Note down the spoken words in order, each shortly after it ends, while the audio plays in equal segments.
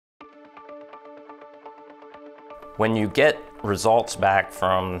When you get results back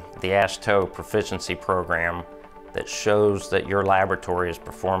from the AASHTO Proficiency program that shows that your laboratory is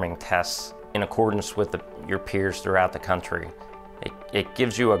performing tests in accordance with your peers throughout the country, it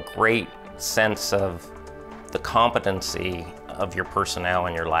gives you a great sense of the competency of your personnel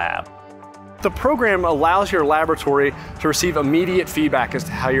in your lab. The program allows your laboratory to receive immediate feedback as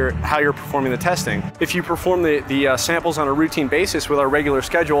to how you're performing the testing. If you perform the samples on a routine basis with our regular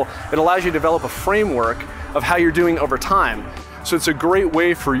schedule, it allows you to develop a framework of how you're doing over time. So it's a great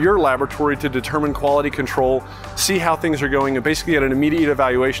way for your laboratory to determine quality control, see how things are going, and basically get an immediate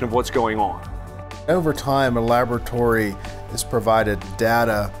evaluation of what's going on. Over time, a laboratory is provided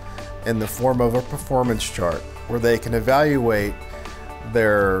data in the form of a performance chart where they can evaluate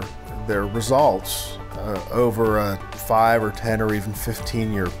their results over a 5 or 10 or even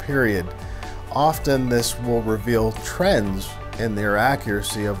 15-year period. Often this will reveal trends in their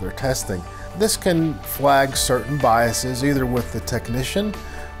accuracy of their testing. This can flag certain biases either with the technician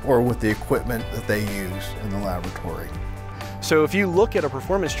or with the equipment that they use in the laboratory. So if you look at a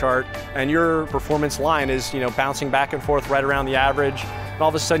performance chart and your performance line is bouncing back and forth right around the average, and all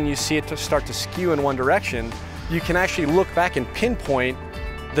of a sudden you see it start to skew in one direction, you can actually look back and pinpoint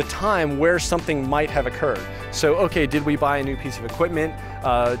the time where something might have occurred. So, okay, did we buy a new piece of equipment?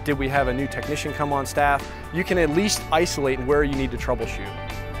 Did we have a new technician come on staff? You can at least isolate where you need to troubleshoot.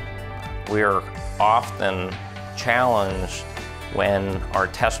 We are often challenged when our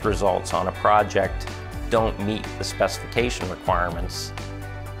test results on a project don't meet the specification requirements,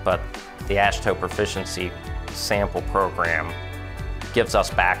 but the AASHTO Proficiency sample program gives us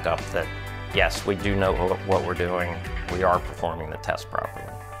backup that, yes, we do know what we're doing. We are performing the test properly.